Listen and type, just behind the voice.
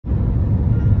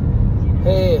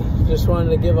just wanted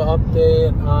to give an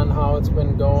update on how it's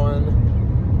been going.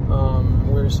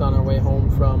 We're just on our way home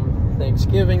from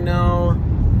Thanksgiving now.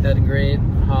 Had great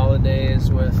holidays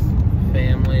with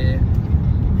family,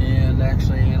 and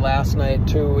actually last night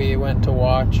too we went to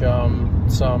watch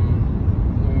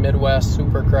some Midwest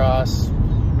Supercross,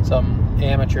 some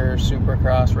amateur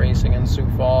Supercross racing in Sioux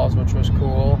Falls, which was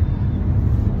cool.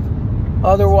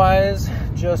 Otherwise,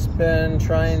 just been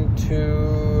trying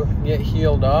to get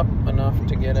healed up enough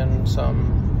to get into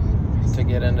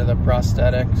the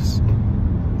prosthetics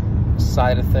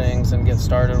side of things and get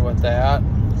started with that.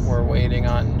 We're waiting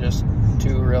on just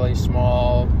 2 really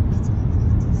small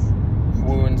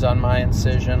wounds on my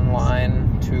incision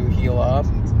line to heal up,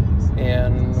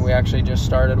 and we actually just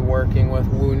started working with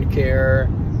wound care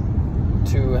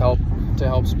to help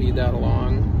speed that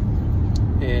along,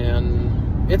 and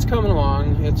it's coming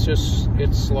along. It's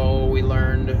slow. We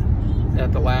learned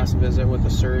at the last visit with the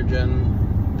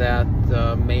surgeon that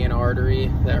the main artery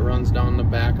that runs down the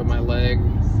back of my leg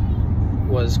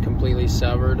was completely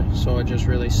severed, so it just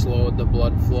really slowed the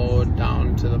blood flow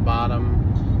down to the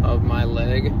bottom of my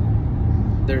leg.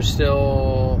 There's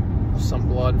still some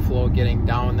blood flow getting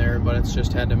down there, but it's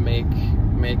just had to make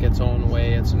its own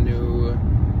way. It's new,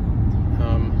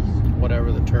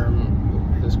 whatever the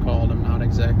term is called. I'm not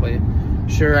exactly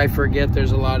sure. I forget.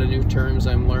 There's a lot of new terms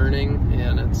I'm learning,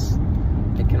 and I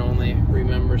can only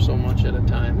remember so much at a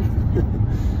time.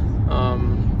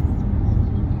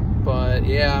 But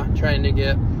yeah, trying to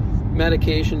get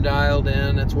medication dialed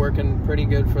in. It's working pretty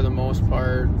good for the most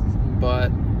part,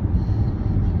 but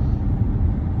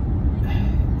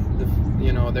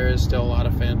there is still a lot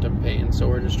of phantom pain, so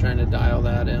we're just trying to dial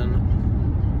that in.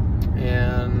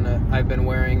 And I've been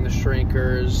wearing the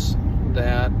shrinkers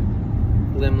that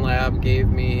Limb Lab gave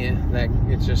me. That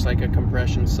it's just like a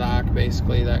compression sock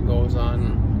basically that goes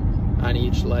on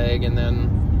each leg, and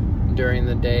then during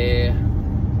the day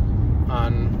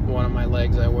on one of my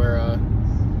legs I wear a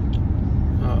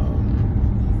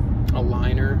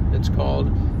liner, it's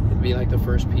called. It'd be like the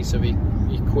first piece of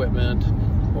equipment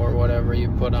or whatever you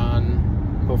put on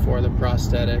before the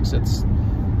prosthetics.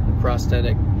 The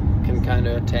prosthetic can kind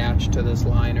of attach to this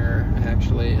liner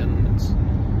actually, and it's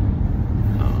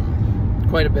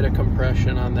quite a bit of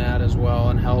compression on that as well,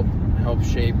 and help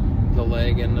shape the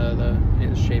leg into the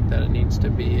shape that it needs to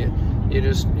be.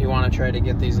 You want to try to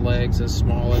get these legs as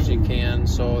small as you can,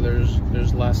 so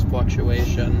there's less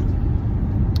fluctuation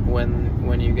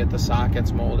when you get the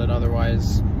sockets molded.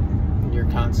 Otherwise, you're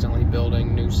constantly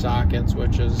building new sockets,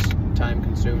 which is time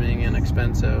consuming and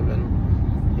expensive,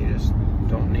 and you just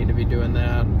don't need to be doing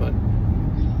that. But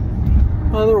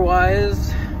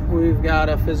otherwise, we've got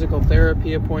a physical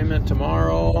therapy appointment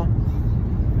tomorrow.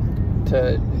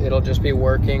 It'll just be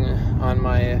working on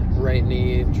my right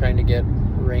knee, trying to get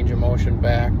range of motion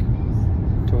back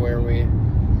to where we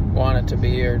want it to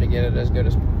be, or to get it as good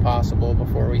as possible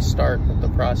before we start with the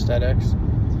prosthetics.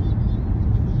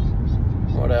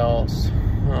 What else?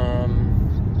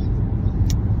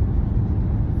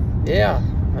 Yeah,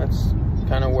 that's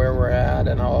kind of where we're at,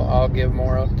 and I'll give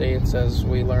more updates as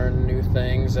we learn new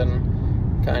things and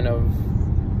kind of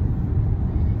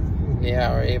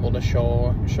are able to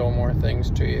show more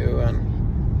things to you,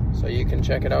 and so you can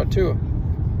check it out too.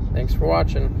 Thanks for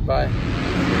watching. Bye.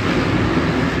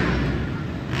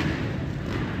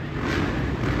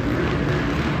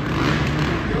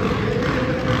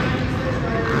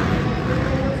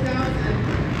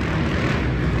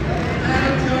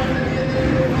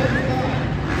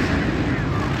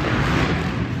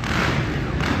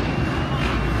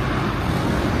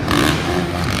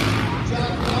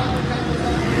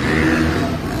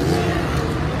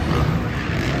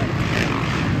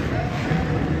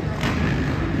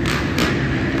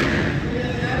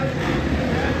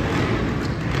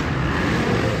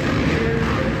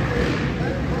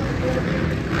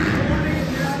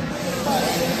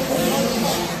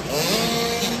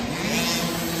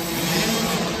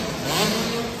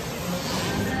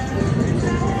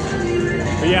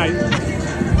 But yeah,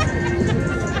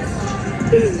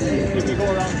 if you go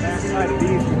around the back side of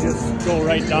these, you just go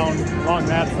right down along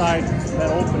that side,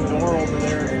 that open door over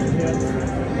there. That's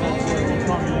where we'll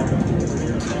come in. Here's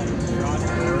the garage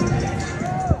door.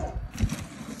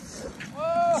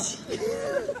 Oh!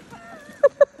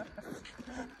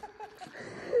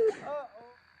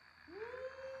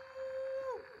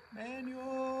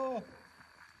 Manual!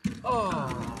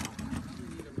 Oh!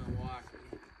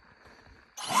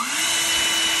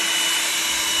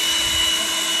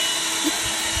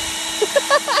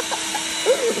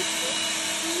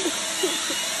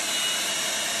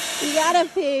 You gotta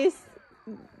face